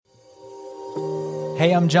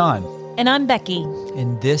Hey, I'm John. And I'm Becky.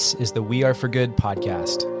 And this is the We Are For Good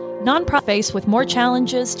podcast. Nonprofits faced with more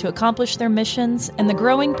challenges to accomplish their missions and the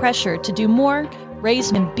growing pressure to do more, raise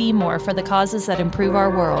and be more for the causes that improve our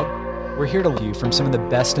world. We're here to learn you from some of the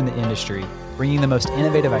best in the industry, bringing the most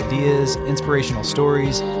innovative ideas, inspirational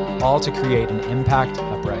stories, all to create an impact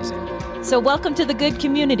uprising. So welcome to the good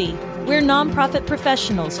community. We're nonprofit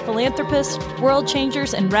professionals, philanthropists, world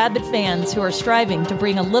changers, and rabid fans who are striving to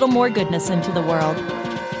bring a little more goodness into the world.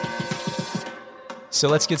 So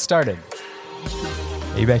let's get started.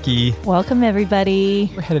 Hey, Becky. Welcome,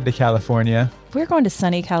 everybody. We're headed to California. We're going to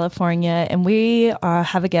sunny California, and we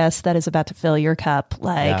have a guest that is about to fill your cup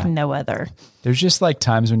like no other. There's just like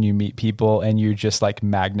times when you meet people and you're just like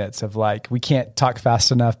magnets of like, we can't talk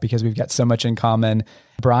fast enough because we've got so much in common.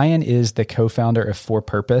 Brian is the co-founder of For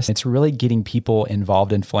Purpose. It's really getting people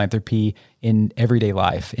involved in philanthropy in everyday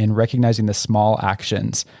life and recognizing the small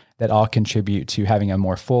actions that all contribute to having a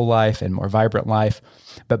more full life and more vibrant life.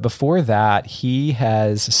 But before that, he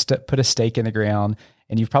has put a stake in the ground,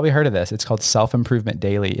 and you've probably heard of this. It's called Self-Improvement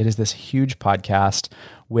Daily. It is this huge podcast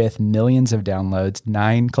with millions of downloads,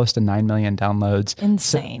 close to 9 million downloads.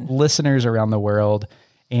 Insane. Listeners around the world.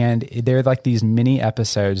 And they're like these mini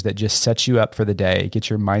episodes that just set you up for the day, get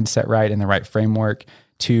your mindset right and the right framework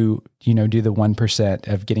to, do the 1%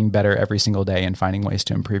 of getting better every single day and finding ways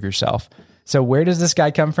to improve yourself. So where does this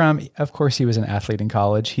guy come from? Of course, he was an athlete in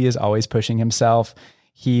college. He is always pushing himself.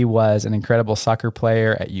 He was an incredible soccer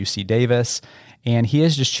player at UC Davis, and he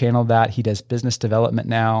has just channeled that. He does business development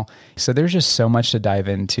now. So there's just so much to dive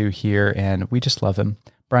into here, and we just love him.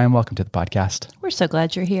 Brian, welcome to the podcast. We're so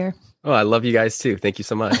glad you're here. Oh, I love you guys too. Thank you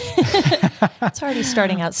so much. It's already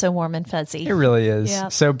starting out so warm and fuzzy. It really is. Yeah.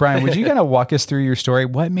 So Brian, would you kind of walk us through your story?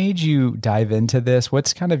 What made you dive into this?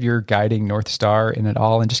 What's kind of your guiding North Star in it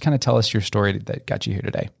all? And just kind of tell us your story that got you here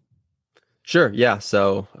today. Sure. Yeah.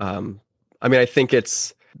 So, I think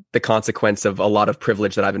it's the consequence of a lot of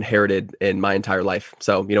privilege that I've inherited in my entire life.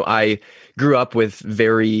 So, I grew up with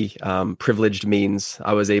very privileged means.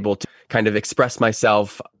 I was able to kind of express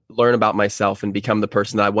myself, learn about myself, and become the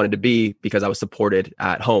person that I wanted to be because I was supported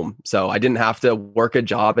at home. So I didn't have to work a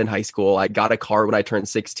job in high school. I got a car when I turned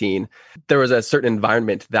 16. There was a certain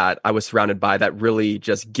environment that I was surrounded by that really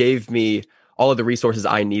just gave me all of the resources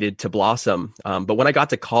I needed to blossom. But when I got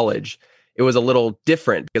to college, it was a little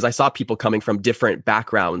different because I saw people coming from different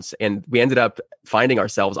backgrounds, and we ended up finding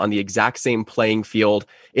ourselves on the exact same playing field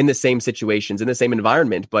in the same situations, in the same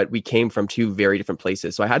environment, but we came from two very different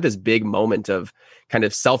places. So I had this big moment of kind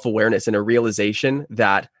of self-awareness and a realization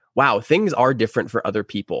that, wow, things are different for other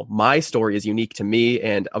people. My story is unique to me.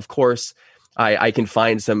 And of course, I can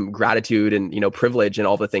find some gratitude and, privilege in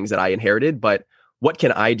all the things that I inherited, but what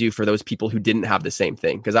can I do for those people who didn't have the same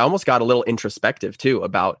thing? Because I almost got a little introspective too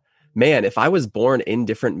about, man, if I was born in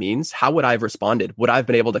different means, how would I have responded? Would I have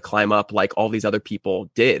been able to climb up like all these other people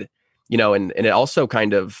did? And it also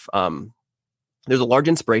kind of, there's a large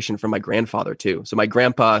inspiration from my grandfather too. So my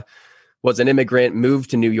grandpa was an immigrant,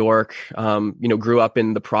 moved to New York, grew up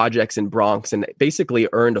in the projects in Bronx, and basically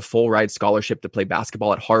earned a full ride scholarship to play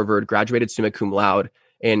basketball at Harvard, graduated summa cum laude,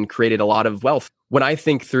 and created a lot of wealth. When I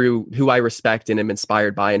think through who I respect and am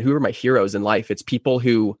inspired by and who are my heroes in life, it's people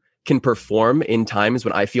who can perform in times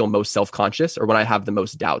when I feel most self-conscious or when I have the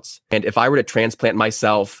most doubts. And if I were to transplant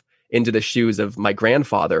myself into the shoes of my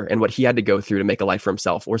grandfather and what he had to go through to make a life for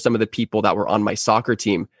himself, or some of the people that were on my soccer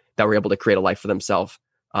team that were able to create a life for themselves,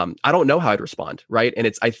 I don't know how I'd respond, right? And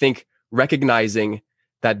I think recognizing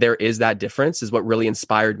that there is that difference is what really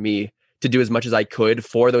inspired me to do as much as I could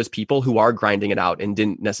for those people who are grinding it out and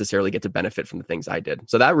didn't necessarily get to benefit from the things I did.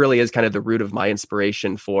 So that really is kind of the root of my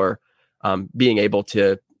inspiration for being able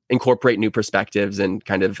to incorporate new perspectives and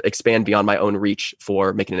kind of expand beyond my own reach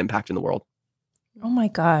for making an impact in the world. Oh my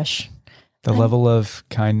gosh. The level of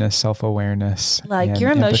kindness, self-awareness, like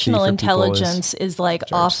your emotional intelligence is like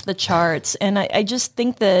off the charts. And I just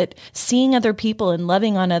think that seeing other people and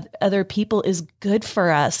loving on other people is good for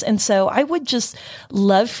us. And so I would just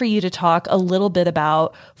love for you to talk a little bit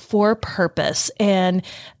about For Purpose, and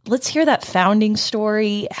let's hear that founding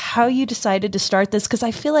story, how you decided to start this, because I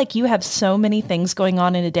feel like you have so many things going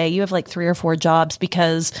on in a day. You have like 3 or 4 jobs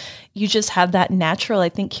because you just have that natural, I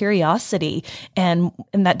think, curiosity and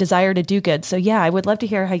that desire to do good. So yeah, I would love to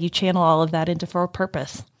hear how you channel all of that into For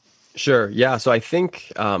Purpose. Sure. Yeah. So I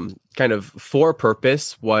think kind of For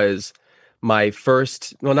Purpose was my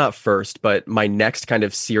first, well, not first, but my next kind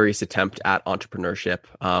of serious attempt at entrepreneurship.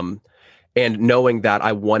 and knowing that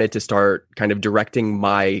I wanted to start kind of directing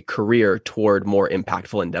my career toward more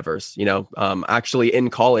impactful endeavors. Actually in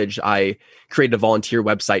college, I created a volunteer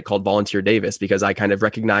website called Volunteer Davis because I kind of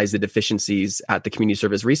recognized the deficiencies at the Community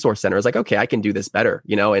Service Resource Center. I was like, okay, I can do this better,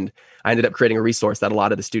 and I ended up creating a resource that a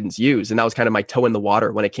lot of the students use. And that was kind of my toe in the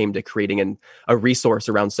water when it came to creating a resource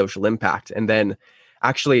around social impact. And then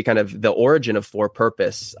actually kind of the origin of For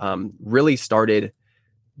Purpose really started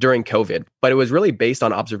during COVID, but it was really based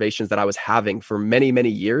on observations that I was having for many, many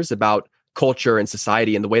years about culture and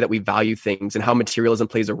society and the way that we value things and how materialism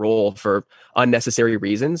plays a role for unnecessary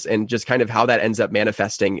reasons and just kind of how that ends up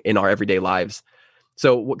manifesting in our everyday lives.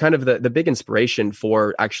 So what kind of the big inspiration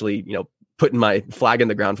for actually, putting my flag in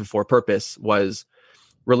the ground for Purpose was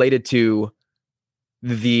related to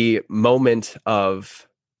the moment of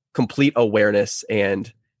complete awareness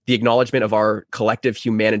and the acknowledgement of our collective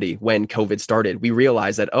humanity when COVID started. We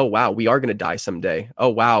realized that, oh, wow, we are going to die someday. Oh,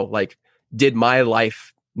 wow, did my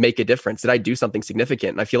life make a difference? Did I do something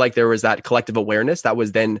significant? And I feel like there was that collective awareness that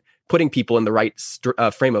was then putting people in the right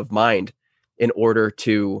frame of mind in order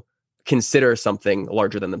to consider something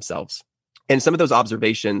larger than themselves. And some of those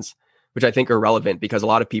observations, which I think are relevant because a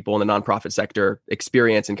lot of people in the nonprofit sector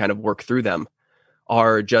experience and kind of work through them,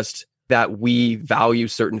 are just that we value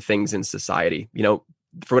certain things in society.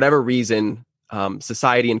 For whatever reason,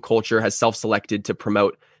 society and culture has self-selected to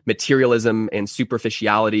promote materialism and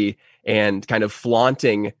superficiality and kind of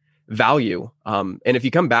flaunting value. And if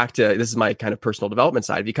you come back to, this is my kind of personal development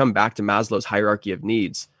side, if you come back to Maslow's hierarchy of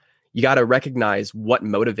needs, you got to recognize what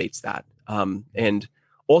motivates that. And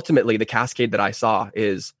ultimately, the cascade that I saw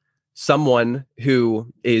is someone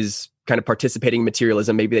who is kind of participating in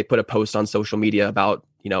materialism. Maybe they put a post on social media about,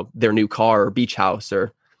 their new car or beach house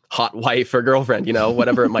or hot wife or girlfriend,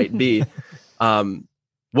 whatever it might be.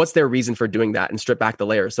 What's their reason for doing that? And strip back the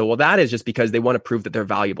layers. So, that is just because they want to prove that they're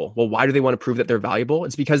valuable. Well, why do they want to prove that they're valuable?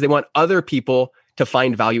 It's because they want other people to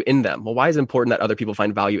find value in them. Well, why is it important that other people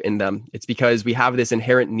find value in them? It's because we have this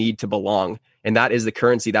inherent need to belong. And that is the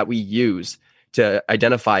currency that we use to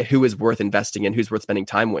identify who is worth investing in, who's worth spending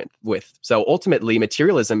time with. So ultimately,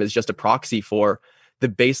 materialism is just a proxy for the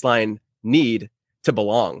baseline need to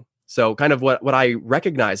belong. So kind of what I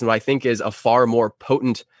recognize and what I think is a far more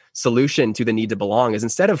potent solution to the need to belong is,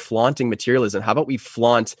 instead of flaunting materialism, how about we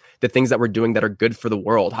flaunt the things that we're doing that are good for the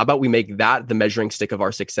world? How about we make that the measuring stick of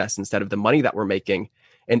our success instead of the money that we're making?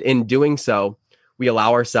 And in doing so, we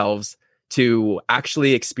allow ourselves to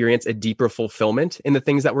actually experience a deeper fulfillment in the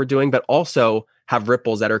things that we're doing, but also have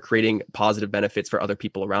ripples that are creating positive benefits for other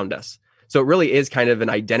people around us. So it really is kind of an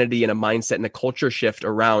identity and a mindset and a culture shift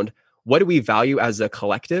around what do we value as a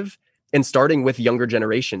collective, and starting with younger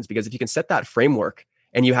generations, because if you can set that framework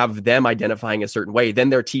and you have them identifying a certain way, then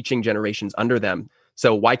they're teaching generations under them.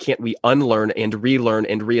 So why can't we unlearn and relearn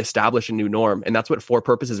and reestablish a new norm? And that's what For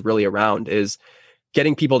Purpose is really around, is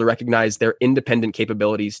getting people to recognize their independent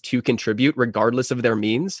capabilities to contribute regardless of their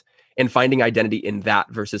means, and finding identity in that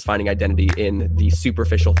versus finding identity in the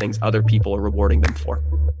superficial things other people are rewarding them for.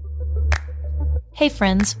 Hey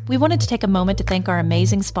friends, we wanted to take a moment to thank our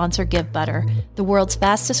amazing sponsor GiveButter, the world's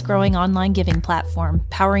fastest growing online giving platform,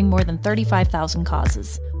 powering more than 35,000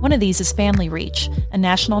 causes. One of these is Family Reach, a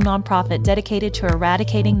national nonprofit dedicated to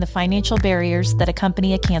eradicating the financial barriers that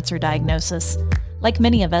accompany a cancer diagnosis. Like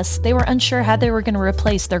many of us, they were unsure how they were going to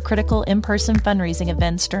replace their critical in-person fundraising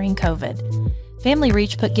events during COVID. Family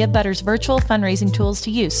Reach put GiveButter's virtual fundraising tools to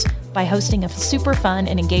use by hosting a super fun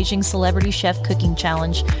and engaging celebrity chef cooking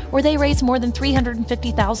challenge where they raised more than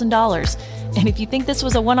 $350,000. And if you think this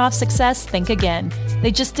was a one-off success, think again. They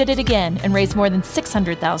just did it again and raised more than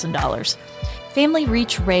 $600,000. Family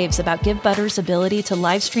Reach raves about GiveButter's ability to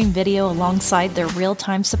live stream video alongside their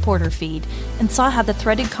real-time supporter feed, and saw how the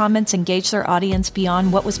threaded comments engaged their audience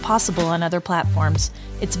beyond what was possible on other platforms.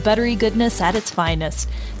 It's buttery goodness at its finest.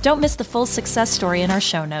 Don't miss the full success story in our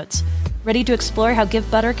show notes. Ready to explore how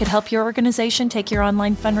GiveButter could help your organization take your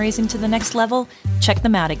online fundraising to the next level? Check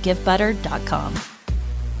them out at givebutter.com.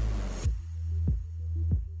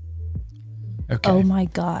 Okay. Oh my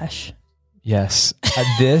gosh. Yes.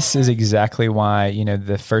 This is exactly why,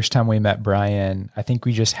 the first time we met Brian, I think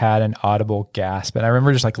we just had an audible gasp. And I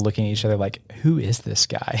remember just looking at each other like, who is this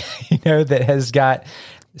guy, that has got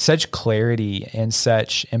such clarity and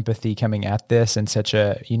such empathy coming at this in such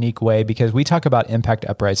a unique way, because we talk about impact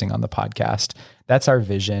uprising on the podcast. That's our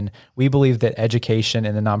vision. We believe that education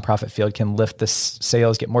in the nonprofit field can lift the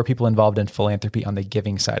sails, get more people involved in philanthropy on the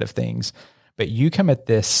giving side of things. But you come at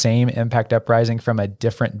this same impact uprising from a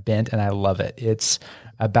different bent, and I love it. It's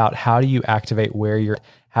about how do you activate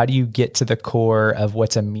how do you get to the core of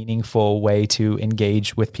what's a meaningful way to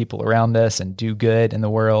engage with people around us and do good in the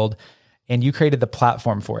world. and you created the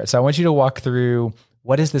platform for it. So I want you to walk through,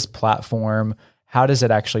 what is this platform? How does it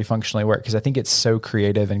actually functionally work? Because I think it's so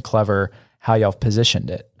creative and clever how y'all have positioned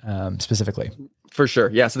it specifically. For sure.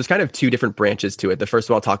 Yeah. So there's kind of two different branches to it. The first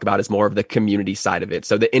one I'll talk about is more of the community side of it.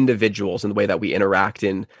 So the individuals and the way that we interact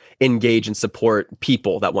and engage and support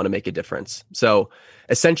people that want to make a difference. So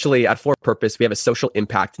essentially at For Purpose, we have a social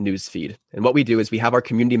impact news feed. And what we do is we have our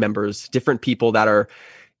community members, different people that are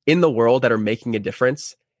in the world that are making a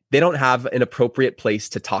difference. They don't have an appropriate place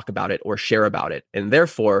to talk about it or share about it. And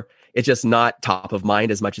therefore, it's just not top of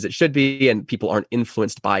mind as much as it should be. And people aren't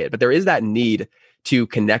influenced by it. But there is that need to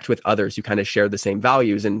connect with others who kind of share the same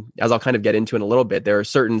values. And as I'll kind of get into in a little bit, there are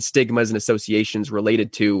certain stigmas and associations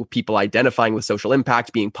related to people identifying with social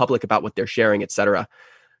impact, being public about what they're sharing, et cetera.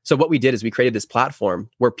 So what we did is we created this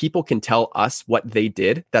platform where people can tell us what they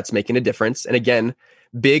did that's making a difference. And again,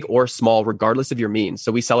 big or small, regardless of your means.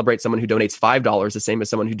 So we celebrate someone who donates $5 the same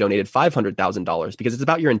as someone who donated $500,000 because it's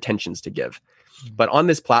about your intentions to give. But on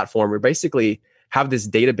this platform, we basically have this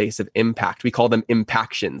database of impact. We call them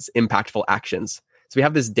impactions, impactful actions. So we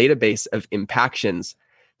have this database of impactions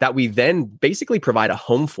that we then basically provide a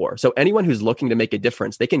home for. So anyone who's looking to make a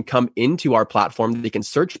difference, they can come into our platform, they can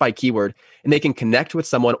search by keyword, and they can connect with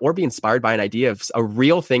someone or be inspired by an idea of a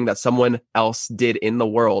real thing that someone else did in the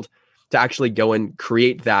world to actually go and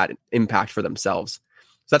create that impact for themselves.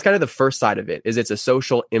 So that's kind of the first side of it, is it's a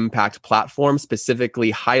social impact platform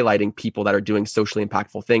specifically highlighting people that are doing socially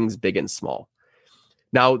impactful things, big and small.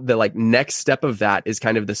 Now, the next step of that is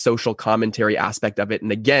kind of the social commentary aspect of it.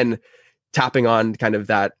 And again, tapping on kind of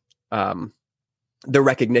that, the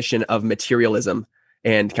recognition of materialism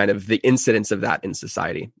and kind of the incidence of that in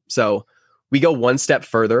society. So we go one step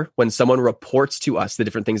further. When someone reports to us the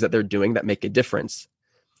different things that they're doing that make a difference,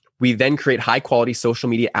 we then create high quality social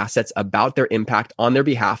media assets about their impact on their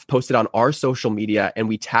behalf, posted on our social media, and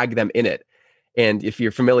we tag them in it. And if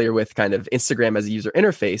you're familiar with kind of Instagram as a user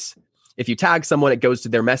interface, if you tag someone, it goes to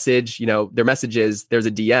their message, their message is there's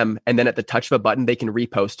a DM, and then at the touch of a button, they can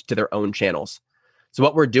repost to their own channels. So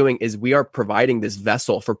what we're doing is we are providing this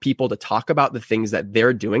vessel for people to talk about the things that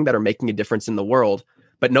they're doing that are making a difference in the world,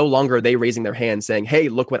 but no longer are they raising their hand saying, hey,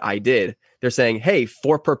 look what I did. They're saying, hey,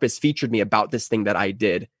 For Purpose featured me about this thing that I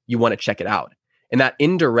did. You want to check it out. And that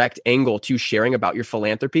indirect angle to sharing about your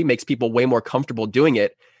philanthropy makes people way more comfortable doing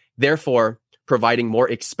it. Therefore, providing more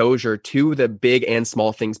exposure to the big and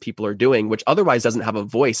small things people are doing, which otherwise doesn't have a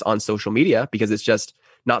voice on social media because it's just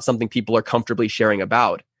not something people are comfortably sharing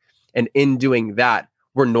about. And in doing that,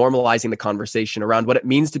 we're normalizing the conversation around what it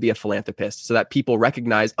means to be a philanthropist so that people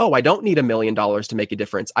recognize, oh, I don't need $1 million to make a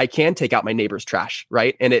difference. I can take out my neighbor's trash,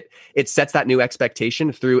 right? And it sets that new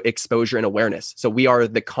expectation through exposure and awareness. So we are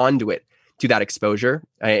the conduit to that exposure,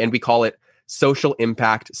 and we call it social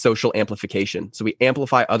impact, social amplification. So we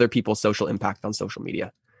amplify other people's social impact on social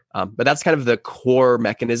media. But that's kind of the core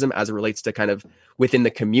mechanism as it relates to kind of within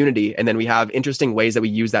the community. And then we have interesting ways that we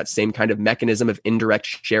use that same kind of mechanism of indirect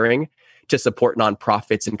sharing to support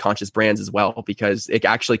nonprofits and conscious brands as well, because it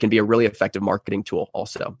actually can be a really effective marketing tool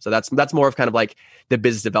also. So that's more of kind of like the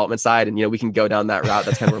business development side. And, we can go down that route.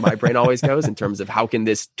 That's kind of where my brain always goes in terms of how can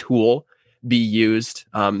this tool be used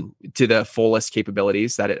to the fullest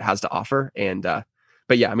capabilities that it has to offer. And,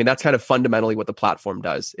 but yeah, that's kind of fundamentally what the platform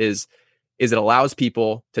does is it allows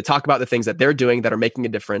people to talk about the things that they're doing that are making a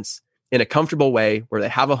difference in a comfortable way where they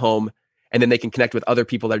have a home, and then they can connect with other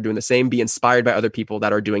people that are doing the same, be inspired by other people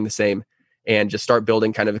that are doing the same, and just start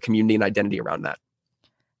building kind of a community and identity around that.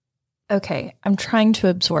 Okay, I'm trying to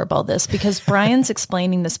absorb all this because Brian's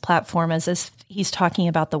explaining this platform as if he's talking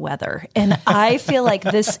about the weather. And I feel like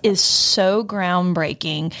this is so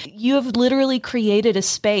groundbreaking. You have literally created a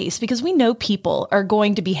space because we know people are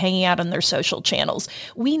going to be hanging out on their social channels.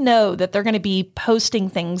 We know that they're going to be posting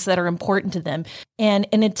things that are important to them. And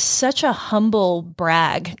it's such a humble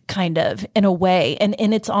brag kind of in a way. And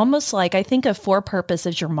it's almost like I think of For Purpose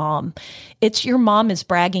as your mom. It's your mom is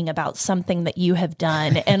bragging about something that you have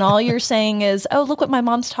done. And all you're saying is, oh, look what my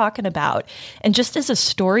mom's talking about. And just as a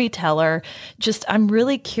storyteller, I'm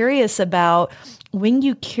really curious about when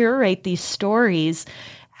you curate these stories,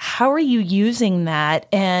 how are you using that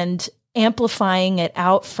and amplifying it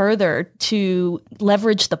out further to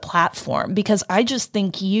leverage the platform? Because I just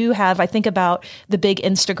think I think about the big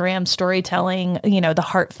Instagram storytelling, the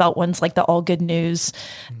heartfelt ones like the All Good News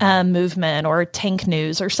movement or Tank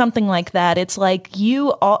News or something like that. It's like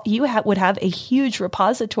would have a huge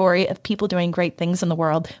repository of people doing great things in the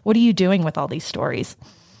world. What are you doing with all these stories?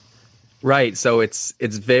 Right. So it's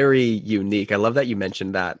very unique. I love that you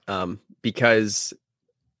mentioned that because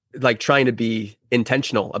trying to be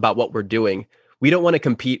intentional about what we're doing, we don't want to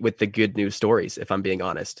compete with the good news stories, if I'm being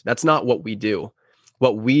honest. That's not what we do.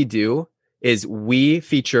 What we do is we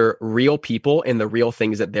feature real people and the real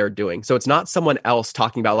things that they're doing. So it's not someone else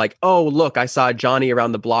talking about like, oh, look, I saw Johnny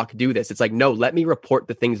around the block do this. It's like, no, let me report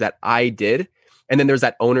the things that I did. And then there's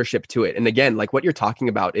that ownership to it. And again, like what you're talking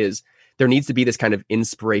about is there needs to be this kind of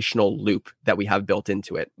inspirational loop that we have built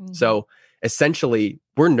into it. Mm-hmm. So essentially,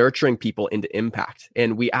 we're nurturing people into impact,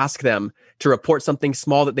 and we ask them to report something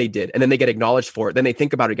small that they did, and then they get acknowledged for it. Then they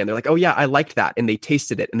think about it again. They're like, oh yeah, I liked that. And they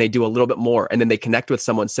tasted it and they do a little bit more, and then they connect with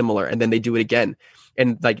someone similar, and then they do it again.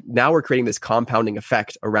 And like now we're creating this compounding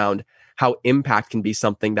effect around how impact can be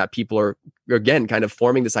something that people are, again, kind of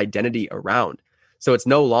forming this identity around. So it's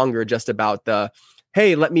no longer just about the,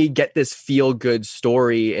 hey, let me get this feel good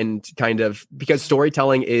story, and kind of, because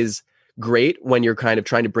storytelling is great when you're kind of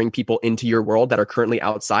trying to bring people into your world that are currently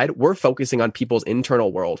outside. We're focusing on people's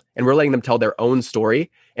internal world, and we're letting them tell their own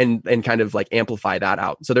story and kind of like amplify that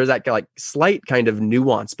out. So there's that like slight kind of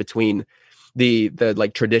nuance between the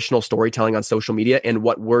like traditional storytelling on social media and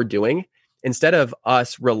what we're doing. Instead of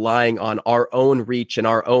us relying on our own reach and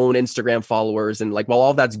our own Instagram followers, and like, while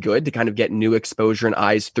all that's good to kind of get new exposure and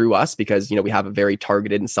eyes through us, because, you know, we have a very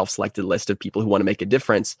targeted and self-selected list of people who want to make a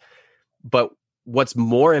difference. But what's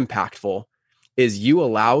more impactful is you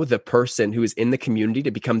allow the person who is in the community to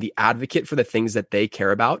become the advocate for the things that they care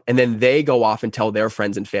about. And then they go off and tell their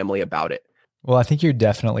friends and family about it. Well, I think you're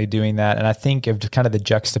definitely doing that. And I think of kind of the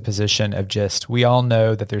juxtaposition of just, we all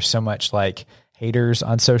know that there's so much like haters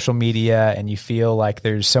on social media, and you feel like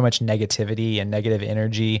there's so much negativity and negative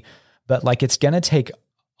energy, but like it's going to take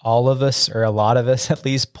all of us, or a lot of us at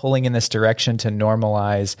least, pulling in this direction to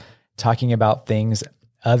normalize talking about things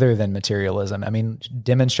other than materialism. I mean,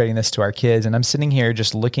 demonstrating this to our kids. And I'm sitting here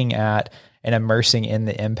just looking at and immersing in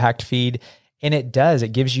the impact feed. And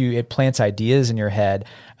it plants ideas in your head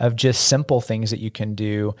of just simple things that you can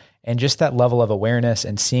do. And just that level of awareness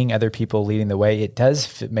and seeing other people leading the way, it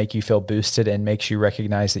does make you feel boosted and makes you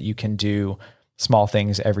recognize that you can do small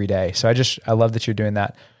things every day. So I love that you're doing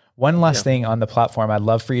that. One last thing on the platform I'd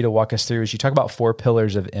love for you to walk us through is you talk about 4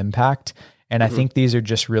 pillars of impact. And I think these are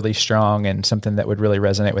just really strong and something that would really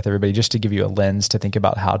resonate with everybody, just to give you a lens to think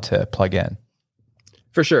about how to plug in.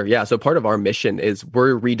 For sure. Yeah. So part of our mission is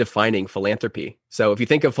we're redefining philanthropy. So if you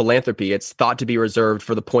think of philanthropy, it's thought to be reserved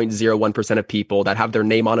for the 0.01% of people that have their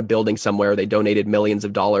name on a building somewhere. They donated millions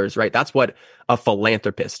of dollars, right? That's what a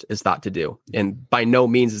philanthropist is thought to do. And by no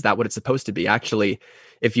means is that what it's supposed to be. Actually,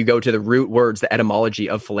 if you go to the root words, the etymology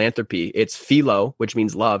of philanthropy, it's philo, which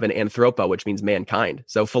means love, and anthropo, which means mankind.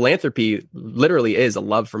 So philanthropy literally is a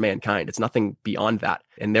love for mankind. It's nothing beyond that.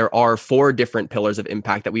 And there are 4 different pillars of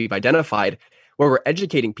impact that we've identified, where we're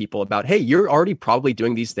educating people about, hey, you're already probably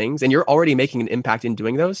doing these things and you're already making an impact in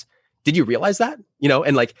doing those. Did you realize that? You know,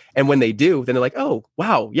 and when they do, then they're like, oh,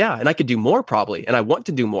 wow, yeah, and I could do more probably, and I want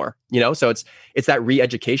to do more, you know? So it's that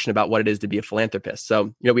re-education about what it is to be a philanthropist. So,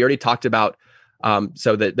 you know, we already talked about,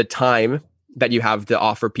 so the time that you have to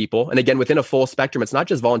offer people. And again, within a full spectrum, it's not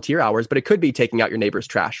just volunteer hours, but it could be taking out your neighbor's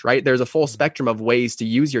trash, right? There's a full spectrum of ways to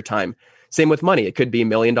use your time. Same with money. It could be $1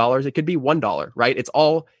 million. It could be $1, right? It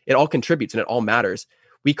all contributes and it all matters.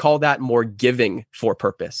 We call that more giving for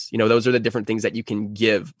purpose. You know, those are the different things that you can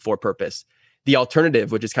give for purpose. The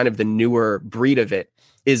alternative, which is kind of the newer breed of it,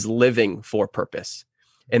 is living for purpose.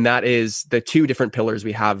 And that is the 2 different pillars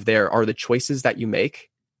we have there are the choices that you make,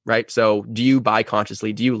 right? So do you buy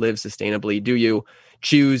consciously? Do you live sustainably? Do you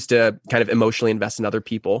choose to kind of emotionally invest in other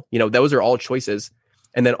people? You know, those are all choices.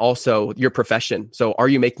 And then also your profession. So are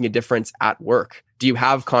you making a difference at work? Do you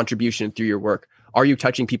have contribution through your work? Are you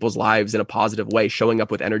touching people's lives in a positive way, showing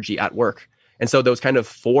up with energy at work? And so those kind of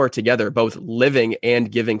 4 together, both living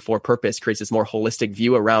and giving for purpose, creates this more holistic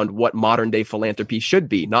view around what modern day philanthropy should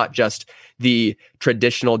be, not just the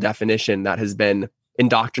traditional definition that has been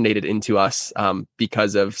indoctrinated into us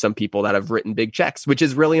because of some people that have written big checks, which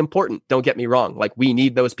is really important. Don't get me wrong. Like, we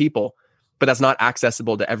need those people, but that's not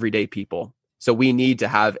accessible to everyday people. So we need to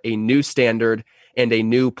have a new standard and a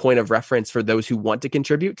new point of reference for those who want to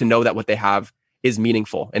contribute, to know that what they have is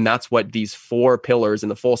meaningful. And that's what these 4 pillars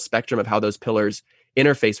and the full spectrum of how those pillars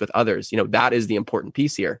interface with others, you know, that is the important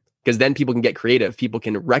piece here, because then people can get creative. People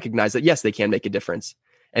can recognize that, yes, they can make a difference.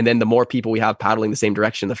 And then the more people we have paddling the same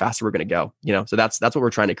direction, the faster we're going to go, you know? So that's what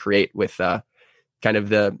we're trying to create with kind of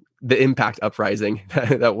the impact uprising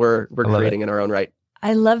that we're creating in our own right.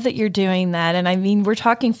 I love that you're doing that. And I mean, we're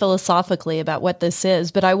talking philosophically about what this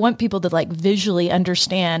is, but I want people to like visually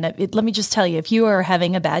understand. Let me just tell you, if you are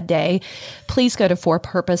having a bad day, please go to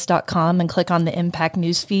forpurpose.com and click on the Impact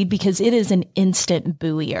News feed, because it is an instant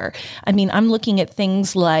buoyer. I mean, I'm looking at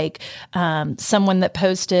things like someone that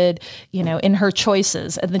posted, in her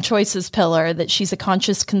choices, and the choices pillar, that she's a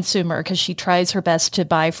conscious consumer because she tries her best to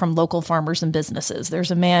buy from local farmers and businesses.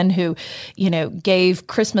 There's a man who, gave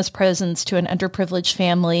Christmas presents to an underprivileged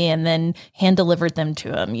family and then hand delivered them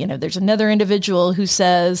to him. There's another individual who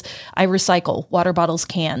says, I recycle water bottles,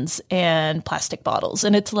 cans, and plastic bottles.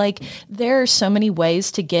 And it's like, there are so many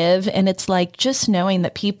ways to give. And it's like, just knowing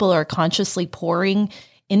that people are consciously pouring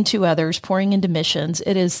into others, pouring into missions.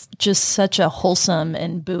 It is just such a wholesome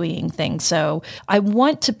and buoying thing. So I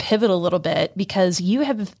want to pivot a little bit, because you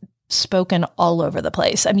have spoken all over the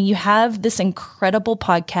place. I mean, you have this incredible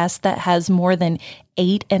podcast that has more than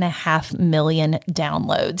 8.5 million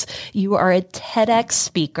downloads. You are a TEDx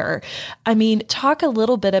speaker. I mean, talk a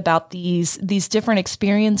little bit about these different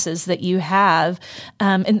experiences that you have,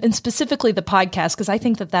 and specifically the podcast, because I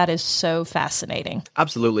think that is so fascinating.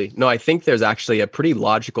 Absolutely. No, I think there's actually a pretty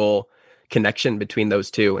logical connection between those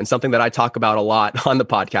two. And something that I talk about a lot on the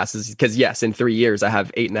podcast is because, yes, in 3 years, I have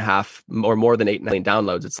 8.5 or more than 8 million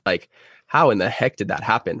downloads. It's like, how in the heck did that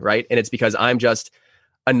happen? Right. And it's because I'm just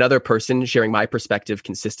another person sharing my perspective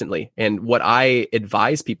consistently. And what I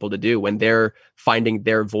advise people to do when they're finding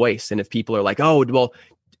their voice, and if people are like, oh, well,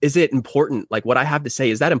 is it important? Like, what I have to say,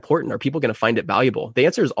 is that important? Are people going to find it valuable? The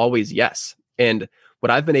answer is always yes. And what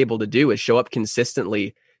I've been able to do is show up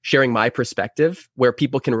consistently, sharing my perspective where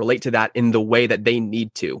people can relate to that in the way that they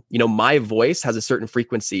need to. My voice has a certain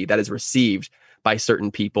frequency that is received by certain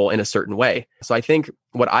people in a certain way. So I think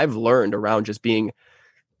what I've learned around just being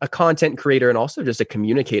a content creator and also just a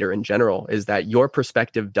communicator in general is that your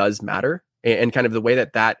perspective does matter. And kind of the way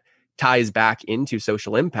that ties back into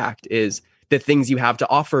social impact is the things you have to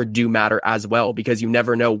offer do matter as well, because you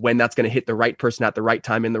never know when that's going to hit the right person at the right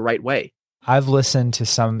time in the right way. I've listened to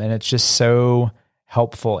some, and it's just so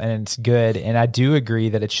helpful and it's good. And I do agree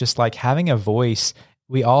that it's just like having a voice.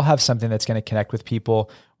 We all have something that's going to connect with people.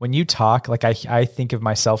 When you talk, like I think of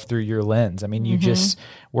myself through your lens. I mean,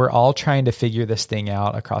 we're all trying to figure this thing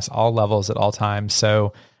out across all levels at all times.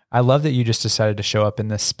 So I love that you just decided to show up in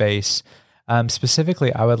this space.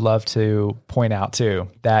 Specifically, I would love to point out too,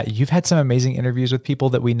 that you've had some amazing interviews with people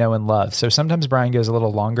that we know and love. So sometimes Brian goes a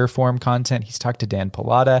little longer form content. He's talked to Dan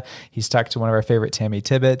Pilata. He's talked to one of our favorite Tammy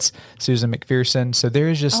Tibbetts, Susan McPherson. So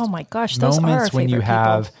there's just oh my gosh, those moments when you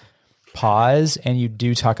have pause and you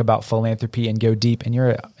do talk about philanthropy and go deep, and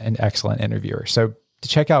you're an excellent interviewer. So to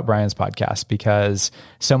check out Brian's podcast, because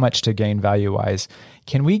so much to gain value wise.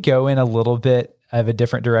 Can we go in a little bit of a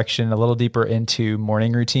different direction, a little deeper into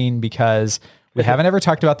morning routine, because we haven't ever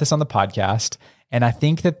talked about this on the podcast. And I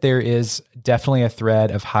think that there is definitely a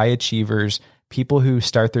thread of high achievers, people who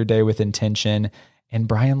start their day with intention, and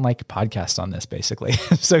Brian like podcasts on this basically.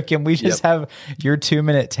 So can we just have your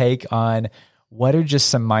 2-minute take on what are just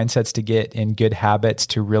some mindsets to get in good habits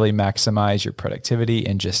to really maximize your productivity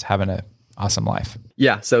and just having an awesome life?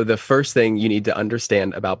 Yeah. So the first thing you need to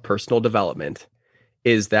understand about personal development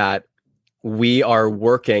is that we are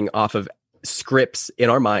working off of scripts in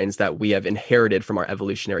our minds that we have inherited from our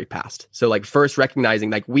evolutionary past. So like first recognizing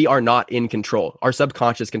like we are not in control. Our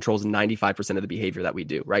subconscious controls 95% of the behavior that we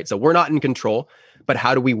do, right? So we're not in control, but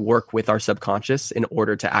how do we work with our subconscious in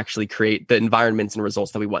order to actually create the environments and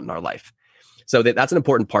results that we want in our life? So that's an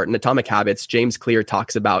important part. In Atomic Habits, James Clear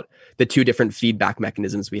talks about the two different feedback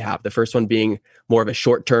mechanisms we have. The first one being more of a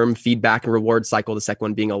short-term feedback and reward cycle. The second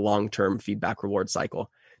one being a long-term feedback reward cycle.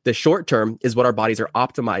 The short term is what our bodies are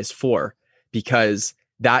optimized for, because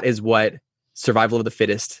that is what survival of the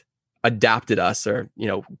fittest adapted us, or,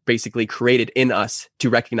 basically created in us to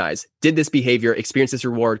recognize, did this behavior, experience this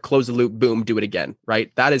reward, close the loop, boom, do it again,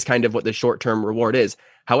 right? That is kind of what the short-term reward is.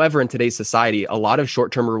 However, in today's society, a lot of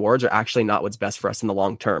short-term rewards are actually not what's best for us in the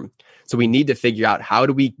long term. So we need to figure out, how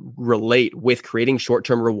do we relate with creating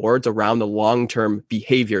short-term rewards around the long-term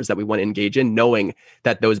behaviors that we want to engage in, knowing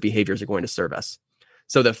that those behaviors are going to serve us.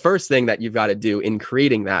 So the first thing that you've got to do in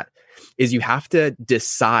creating that is you have to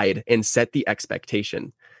decide and set the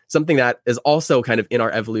expectation. Something that is also kind of in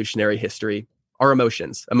our evolutionary history are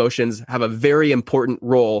emotions. Emotions have a very important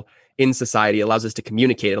role in society. It allows us to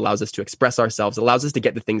communicate. It allows us to express ourselves. It allows us to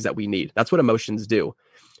get the things that we need. That's what emotions do.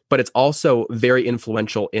 But it's also very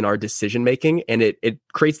influential in our decision making. And it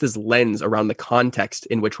creates this lens around the context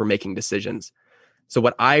in which we're making decisions. So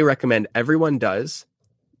what I recommend everyone does,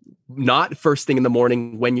 not first thing in the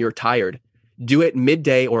morning when you're tired, do it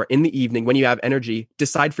midday or in the evening when you have energy.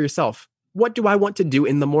 Decide for yourself, what do I want to do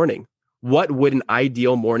in the morning? What would an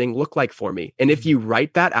ideal morning look like for me? And if you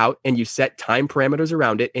write that out and you set time parameters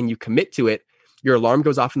around it and you commit to it, your alarm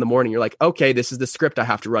goes off in the morning. You're like, okay, this is the script I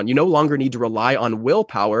have to run. You no longer need to rely on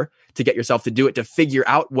willpower to get yourself to do it, to figure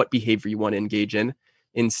out what behavior you want to engage in.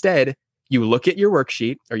 Instead, you look at your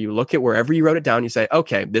worksheet or you look at wherever you wrote it down. You say,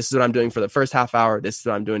 okay, this is what I'm doing for the first half hour. This is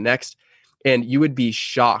what I'm doing next. And you would be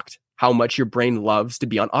shocked how much your brain loves to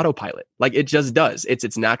be on autopilot. Like it just does. It's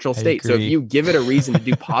its natural state. So if you give it a reason to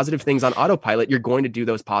do positive things on autopilot, you're going to do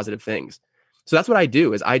those positive things. So that's what I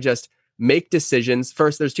do is I just make decisions.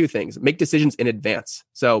 First, there's two things. Make decisions in advance.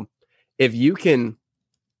 So if you can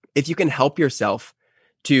help yourself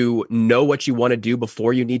to know what you want to do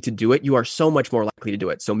before you need to do it, you are so much more likely to do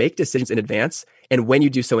it. So make decisions in advance. And when you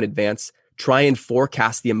do so in advance, try and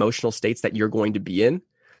forecast the emotional states that you're going to be in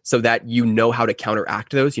so that you know how to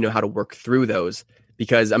counteract those, you know how to work through those.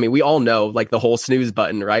 Because I mean, we all know like the whole snooze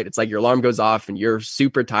button, right? It's like your alarm goes off and you're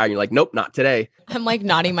super tired. And you're like, nope, not today. I'm like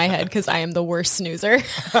nodding my head because I am the worst snoozer.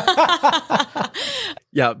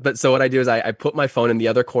 Yeah. But so what I do is I put my phone in the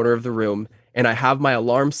other corner of the room and I have my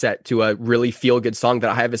alarm set to a really feel good song that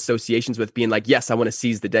I have associations with being like, yes, I want to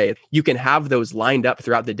seize the day. You can have those lined up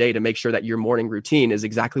throughout the day to make sure that your morning routine is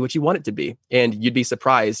exactly what you want it to be. And you'd be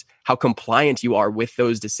surprised how compliant you are with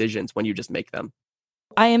those decisions when you just make them.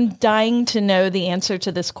 I am dying to know the answer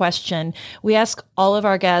to this question. We ask all of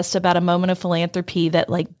our guests about a moment of philanthropy that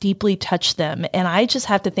like deeply touched them. And I just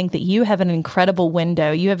have to think that you have an incredible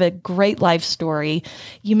window. You have a great life story.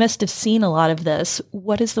 You must have seen a lot of this.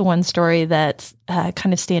 What is the one story that's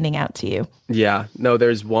kind of standing out to you? Yeah, no,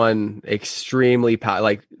 there's one extremely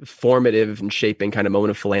formative and shaping kind of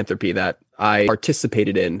moment of philanthropy that I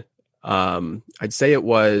participated in. I'd say it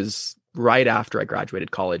was right after I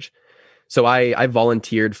graduated college. So I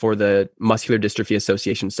volunteered for the Muscular Dystrophy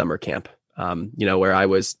Association summer camp, where I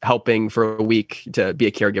was helping for a week to be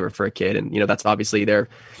a caregiver for a kid. And, that's obviously their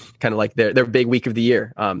kind of like their big week of the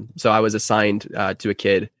year. So I was assigned to a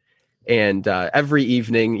kid and every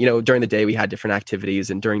evening, during the day we had different activities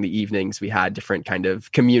and during the evenings we had different kind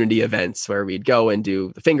of community events where we'd go and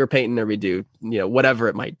do the finger painting or we'd do, whatever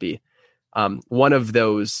it might be. One of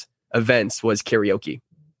those events was karaoke.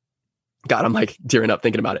 God, I'm like tearing up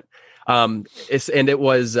thinking about it. It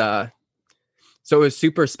was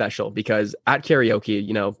super special because at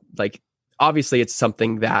karaoke, obviously it's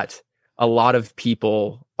something that a lot of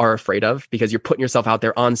people are afraid of because you're putting yourself out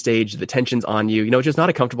there on stage, the tension's on you, it's just not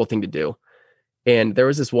a comfortable thing to do. And there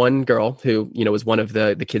was this one girl who, was one of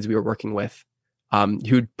the kids we were working with,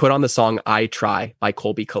 who put on the song I Try by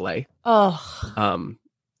Colby Calais. Oh,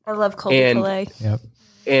 I love Colby Calais. Yep.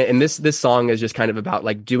 And this song is just kind of about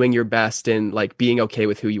like doing your best and like being okay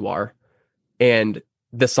with who you are. And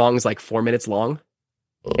the song's like 4 minutes long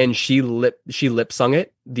and she lip sung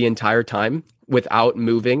it the entire time without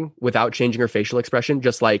moving, without changing her facial expression,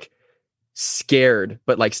 just like scared,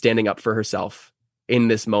 but like standing up for herself in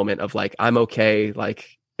this moment of like, I'm okay.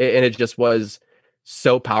 Like, and it just was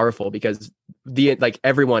so powerful because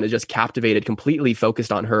everyone is just captivated, completely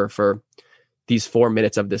focused on her for these 4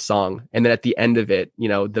 minutes of this song. And then at the end of it,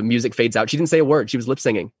 the music fades out. She didn't say a word. She was lip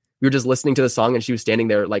singing. We were just listening to the song and she was standing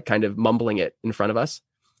there, like kind of mumbling it in front of us.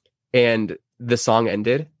 And the song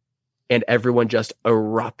ended and everyone just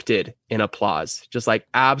erupted in applause, just like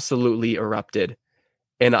absolutely erupted.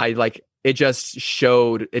 And it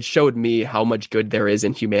showed me how much good there is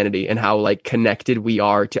in humanity and how like connected we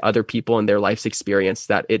are to other people and their life's experience,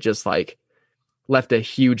 that it just like left a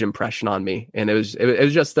huge impression on me. And it was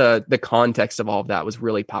just the context of all of that was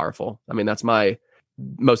really powerful. I mean, that's my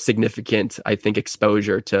most significant, I think,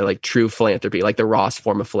 exposure to like true philanthropy, like the rawest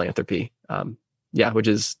form of philanthropy. Which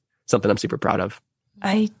is something I'm super proud of.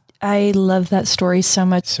 I love that story so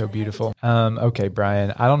much. So beautiful. Okay,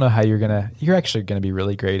 Brian, I don't know how you're actually going to be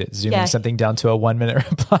really great at zooming something down to a 1 minute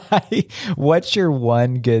reply. What's your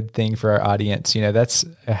one good thing for our audience? That's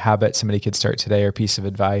a habit somebody could start today or a piece of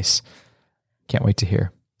advice. Can't wait to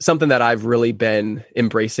hear. Something that I've really been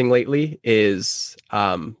embracing lately is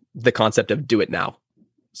the concept of do it now.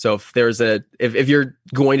 So if you're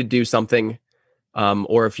going to do something,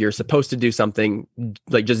 or if you're supposed to do something,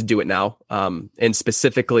 like just do it now. And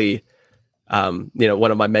specifically,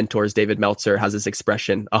 one of my mentors, David Meltzer, has this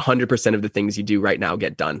expression: 100% of the things you do right now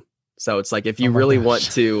get done. So it's like, if you really want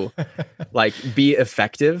to like be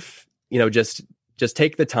effective, just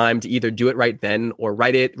take the time to either do it right then or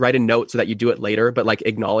write a note so that you do it later, but like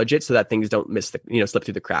acknowledge it so that things don't slip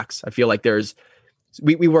through the cracks. I feel like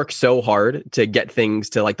we work so hard to get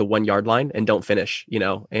things to like the 1 yard line and don't finish,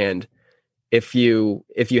 and if you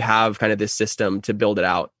have kind of this system to build it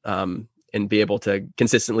out, and be able to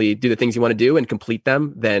consistently do the things you want to do and complete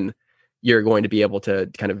them, then you're going to be able to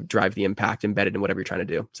kind of drive the impact embedded in whatever you're trying to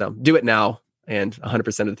do. So do it now. And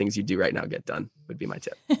 100% of the things you do right now get done would be my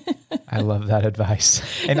tip. I love that advice.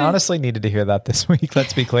 And honestly needed to hear that this week.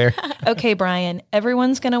 Let's be clear. Okay, Brian,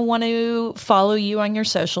 everyone's going to want to follow you on your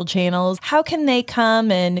social channels. How can they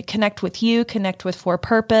come and connect with you, connect with For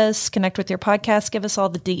Purpose, connect with your podcast? Give us all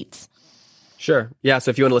the deets. Sure. Yeah.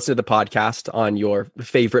 So if you want to listen to the podcast on your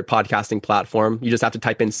favorite podcasting platform, you just have to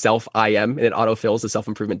type in self-IM and it autofills the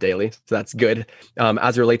Self-Improvement Daily. So that's good.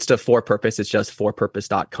 As it relates to For Purpose, it's just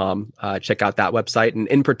forpurpose.com. Check out that website. And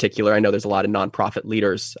in particular, I know there's a lot of nonprofit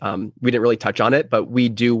leaders. We didn't really touch on it, but we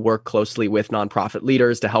do work closely with nonprofit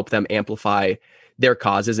leaders to help them amplify their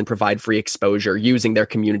causes and provide free exposure using their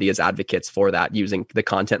community as advocates for that, using the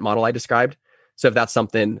content model I described. So if that's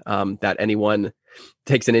something that anyone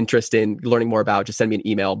takes an interest in learning more about, just send me an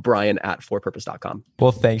email, brian@forpurpose.com.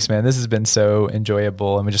 Well, thanks, man. This has been so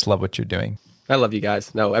enjoyable, and we just love what you're doing. I love you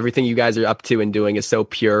guys. No, everything you guys are up to and doing is so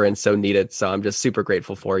pure and so needed. So I'm just super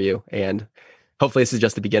grateful for you. And hopefully this is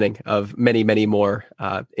just the beginning of many, many more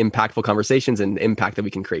impactful conversations and impact that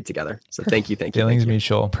we can create together. So thank you. Feelings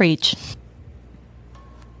mutual. Preach.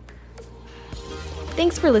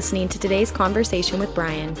 Thanks for listening to today's conversation with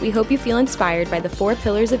Brian. We hope you feel inspired by the 4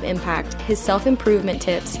 pillars of impact, his self-improvement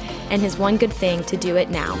tips, and his one good thing to do it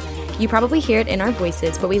now. You probably hear it in our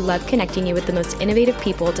voices, but we love connecting you with the most innovative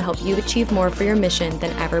people to help you achieve more for your mission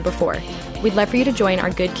than ever before. We'd love for you to join our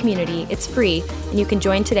good community. It's free, and you can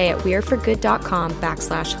join today at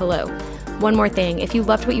weareforgood.com/hello. One more thing, if you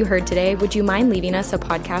loved what you heard today, would you mind leaving us a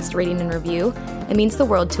podcast rating and review? It means the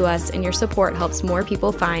world to us, and your support helps more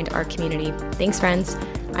people find our community. Thanks, friends.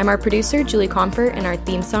 I'm our producer, Julie Comfort, and our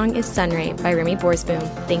theme song is Sunray by Remy Borsboom.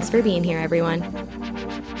 Thanks for being here, everyone.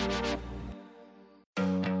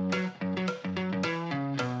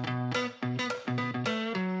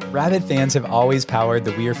 Rabid fans have always powered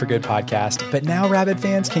the We Are For Good podcast, but now Rabid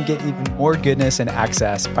fans can get even more goodness and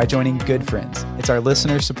access by joining Good Friends. It's our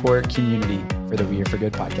listener support community for the We Are For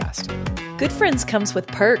Good podcast. Good Friends comes with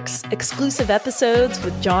perks, exclusive episodes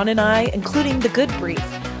with John and I, including The Good Brief,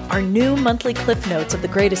 our new monthly cliff notes of the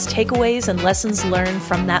greatest takeaways and lessons learned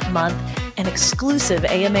from that month, and exclusive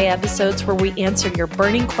AMA episodes where we answer your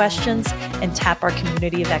burning questions and tap our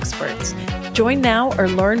community of experts. Join now or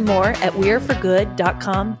learn more at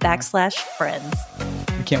weareforgood.com/friends.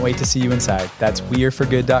 We can't wait to see you inside. That's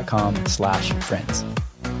weareforgood.com/friends.